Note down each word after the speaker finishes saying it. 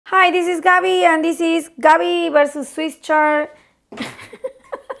Hi, this is Gaby and this is Gaby versus Swiss Chard.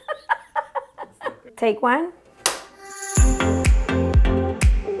 Take one.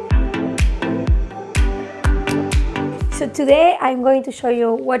 So today I'm going to show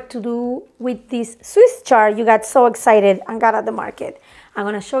you what to do with this Swiss chard you got so excited and got at the market. I'm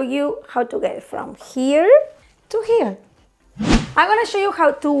going to show you how to get it from here to here. I'm going to show you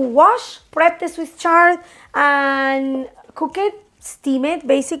how to wash, prep the Swiss chard and cook it, steam it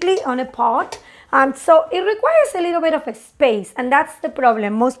basically on a pot. So it requires a little bit of a space, and that's the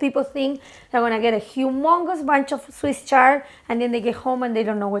problem. Most people think they're gonna get a humongous bunch of Swiss chard and then they get home and they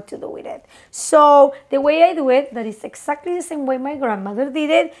don't know what to do with it. So the way I do it, that is exactly the same way my grandmother did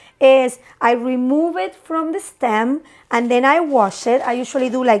it, is I remove it from the stem and then I wash it. I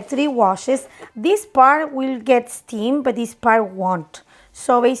usually do like 3 washes. This part will get steam, but this part won't.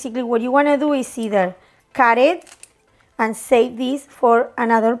 So basically what you wanna do is either cut it and save this for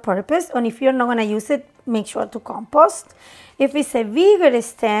another purpose, and if you're not gonna use it, make sure to compost. If it's a bigger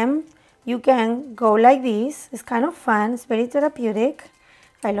stem, you can go like this. It's kind of fun, it's very therapeutic.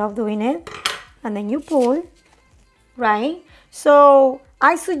 I love doing it. And then you pull, right? So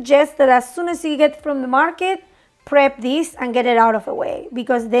I suggest that as soon as you get from the market, prep this and get it out of the way,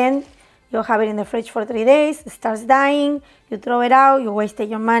 because then you'll have it in the fridge for 3 days, it starts dying, you throw it out, you wasted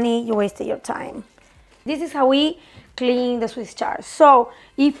your money, you wasted your time. This is how we clean the Swiss chard. So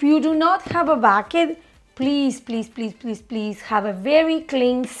if you do not have a bucket, please have a very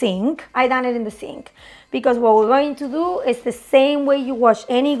clean sink. I done it in the sink because what we're going to do is the same way you wash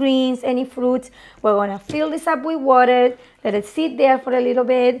any greens, any fruits. We're going to fill this up with water, let it sit there for a little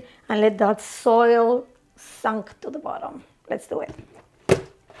bit and let that soil sink to the bottom. Let's do it.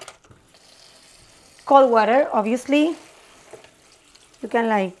 Cold water, obviously. You can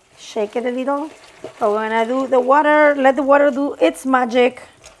like shake it a little. So we're gonna do the water, let the water do its magic.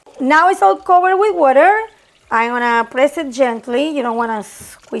 Now it's all covered with water. I'm gonna press it gently. You don't wanna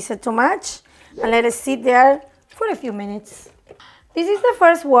squeeze it too much. And let it sit there for a few minutes. This is the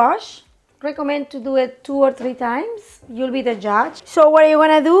first wash. Recommend to do it 2 or 3 times. You'll be the judge. So what you're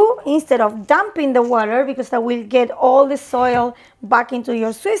gonna do, instead of dumping the water, because that will get all the soil back into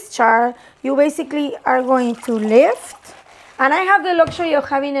your Swiss chard, you basically are going to lift. And I have the luxury of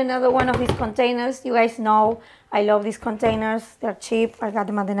having another one of these containers. You guys know I love these containers. They're cheap. I got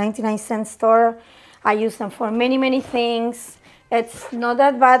them at the 99-cent store. I use them for many things. It's not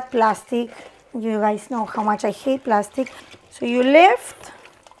that bad plastic. You guys know how much I hate plastic. So you lift.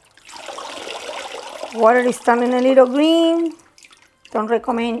 Water is turning a little green. Don't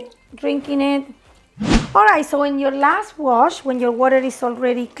recommend drinking it. All right, so in your last wash, when your water is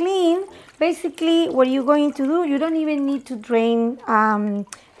already clean, basically what you're going to do, you don't even need to drain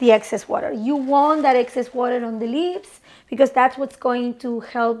the excess water. You want that excess water on the leaves because that's what's going to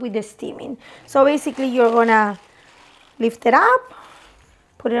help with the steaming. So basically you're gonna lift it up,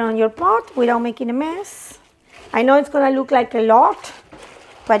 put it on your pot without making a mess. I know it's gonna look like a lot,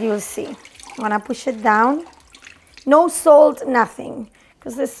 but you'll see. I'm gonna push it down. No salt, nothing,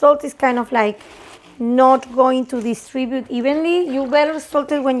 because the salt is kind of like not going to distribute evenly. You better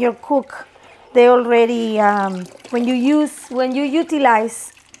salt it when you cook. They already, when you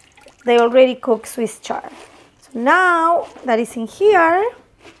utilize, they already cook Swiss chard. So now that it's in here,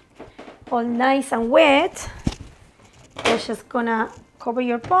 all nice and wet, you're just gonna cover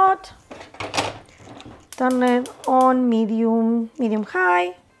your pot, turn it on medium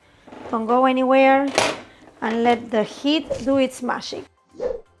high, don't go anywhere, and let the heat do its magic.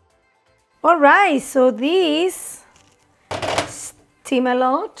 All right, so this steam a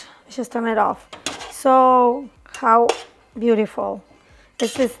lot. Let's just turn it off. So how beautiful.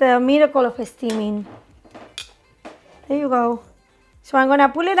 This is the miracle of steaming. There you go. So I'm gonna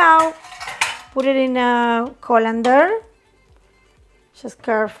pull it out, put it in a colander. Just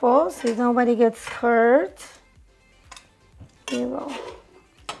careful so nobody gets hurt. There you go.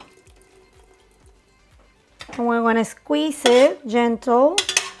 And we're gonna squeeze it gentle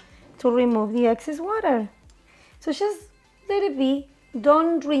to remove the excess water. So just let it be.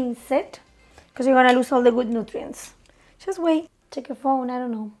 Don't rinse it because you're gonna lose all the good nutrients. Just wait. Check your phone, I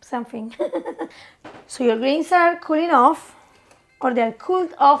don't know, something. So your greens are cooling off, or they're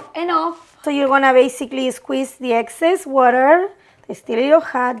cooled off enough. So you're gonna basically squeeze the excess water. They're still a little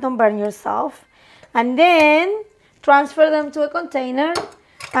hot, don't burn yourself. And then transfer them to a container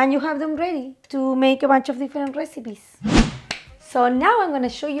and you have them ready to make a bunch of different recipes. So now I'm going to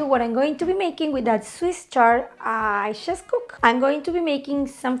show you what I'm going to be making with that Swiss chard I just cooked. I'm going to be making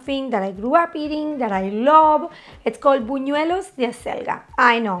something that I grew up eating, that I love. It's called buñuelos de acelga.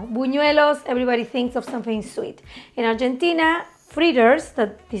 I know, buñuelos, everybody thinks of something sweet. In Argentina, fritters,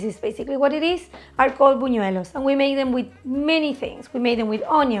 that this is basically what it is, are called buñuelos. And we make them with many things. We made them with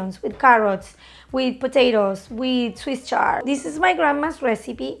onions, with carrots, with potatoes, with Swiss chard. This is my grandma's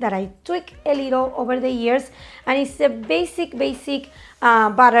recipe that I tweaked a little over the years. And it's a basic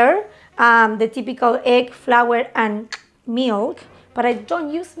butter, the typical egg, flour, and milk. But I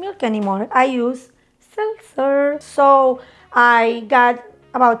don't use milk anymore. I use seltzer. So I got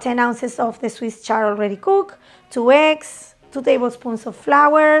about 10 ounces of the Swiss chard already cooked, 2 eggs, 2 tablespoons of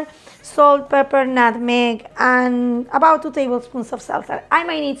flour, salt, pepper, nutmeg, and about 2 tablespoons of seltzer. I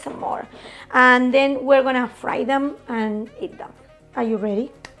might need some more. And then we're gonna fry them and eat them. Are you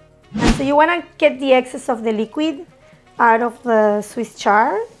ready? And so you wanna get the excess of the liquid out of the Swiss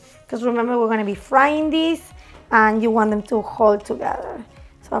chard, because remember we're gonna be frying these and you want them to hold together.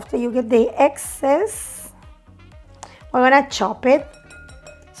 So after you get the excess, we're gonna chop it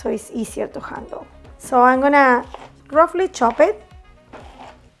so it's easier to handle. So I'm gonna roughly chop it.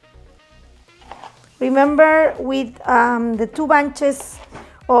 Remember, with the 2 bunches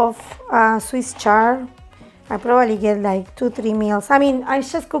of Swiss chard, I probably get like 2-3 meals. I mean, I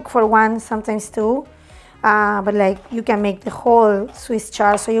just cook for 1, sometimes 2, but like you can make the whole Swiss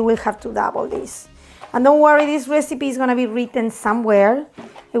chard, so you will have to double this. And don't worry, this recipe is gonna be written somewhere.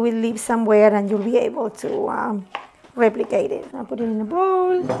 It will live somewhere and you'll be able to replicate it. I'll put it in a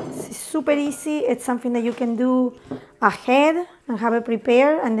bowl. This is super easy. It's something that you can do ahead and have it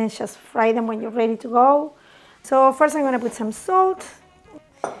prepared and then just fry them when you're ready to go. So first I'm gonna put some salt,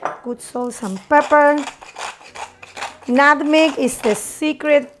 good salt, some pepper. Nutmeg is the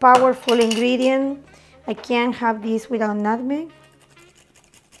secret powerful ingredient. I can't have this without nutmeg.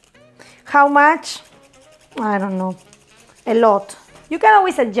 How much? I don't know, a lot. You can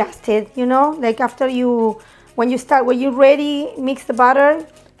always adjust it, you know, like after when you're ready, mix the butter,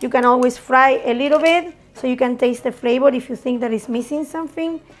 you can always fry a little bit so you can taste the flavor if you think that it's missing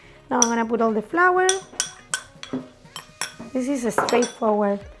something. Now I'm gonna put all the flour. This is a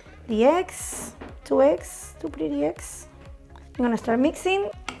straightforward. The eggs, 2 eggs, 2 pretty eggs. I'm gonna start mixing.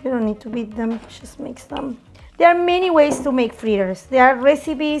 You don't need to beat them, just mix them. There are many ways to make fritters. There are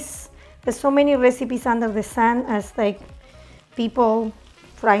recipes, there's so many recipes under the sun as like people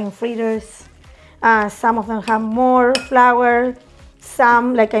frying fritters. Some of them have more flour.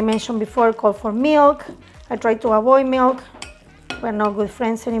 Some, like I mentioned before, call for milk. I try to avoid milk. We're not good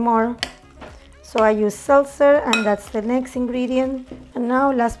friends anymore. So I use seltzer, and that's the next ingredient. And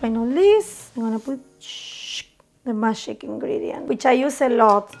now, last but not least, I'm gonna put the magic ingredient, which I use a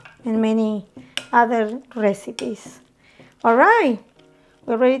lot in many other recipes. All right,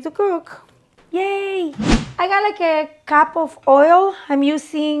 we're ready to cook. Yay! I got like a cup of oil. I'm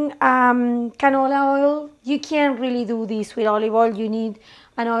using canola oil. You can't really do this with olive oil. You need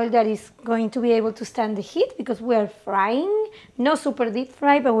an oil that is going to be able to stand the heat because we're frying. No super deep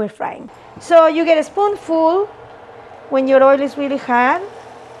fry, but we're frying. So you get a spoonful when your oil is really hot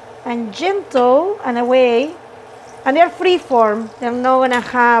and gentle and away. And they're free form. They're not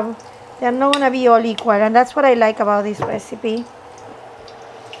gonna be all equal. And that's what I like about this recipe.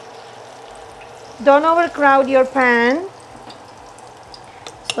 Don't overcrowd your pan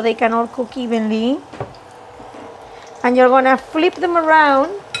so they can all cook evenly. And you're gonna flip them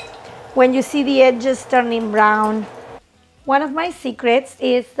around when you see the edges turning brown. One of my secrets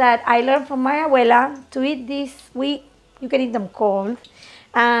is that I learned from my abuela to eat this. You can eat them cold.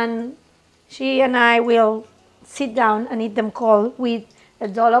 And she and I will sit down and eat them cold with a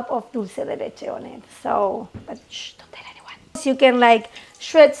dollop of dulce de leche on it. So, but shh, don't tell anyone. So you can like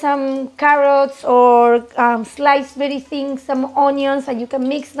shred some carrots or slice very thin some onions, and you can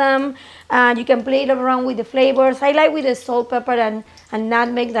mix them and you can play around with the flavors. I like with the salt, pepper, and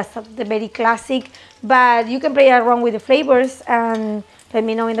nutmeg. That's the very classic, but you can play around with the flavors and let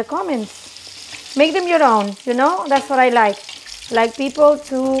me know in the comments. Make them your own, you know, that's what I like. I like people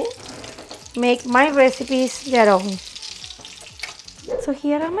to make my recipes their own. So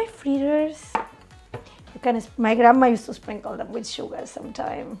here are my fritters. My grandma used to sprinkle them with sugar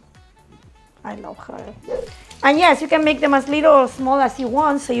sometime. I love her. And yes, you can make them as little or small as you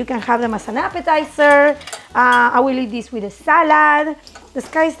want, so you can have them as an appetizer. I will eat this with a salad. The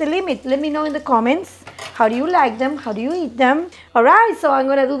sky's the limit. Let me know in the comments. How do you like them? How do you eat them? All right, so I'm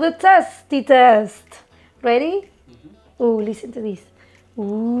gonna do the testy test. Ready? Ooh, listen to this.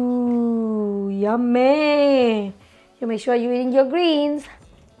 Ooh, yummy. You make sure you're eating your greens.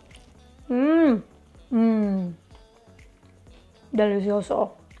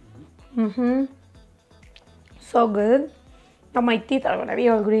 Delicioso. So good. Now my teeth are gonna be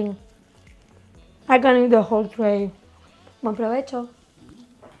all green. I can eat the whole tray. Buen provecho.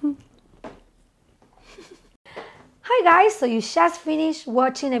 Hi Okay guys, so you just finished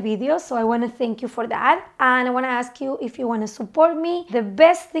watching a video, so I want to thank you for that, and I want to ask you if you want to support me. The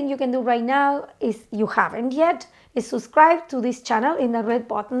best thing you can do right now is, you haven't yet, is subscribe to this channel in the red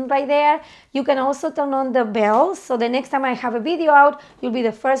button right there. You can also turn on the bell, so the next time I have a video out, you'll be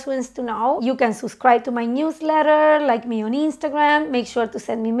the first ones to know. You can subscribe to my newsletter, like me on Instagram, make sure to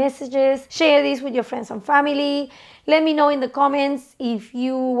send me messages, share this with your friends and family. Let me know in the comments if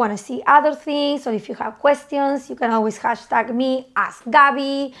you want to see other things, or if you have questions. You can always hashtag me, ask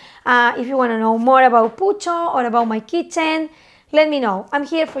Gaby. If you want to know more about Pucho or about my kitchen, let me know. I'm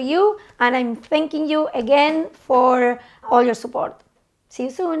here for you, and I'm thanking you again for all your support. See you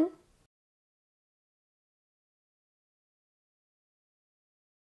soon.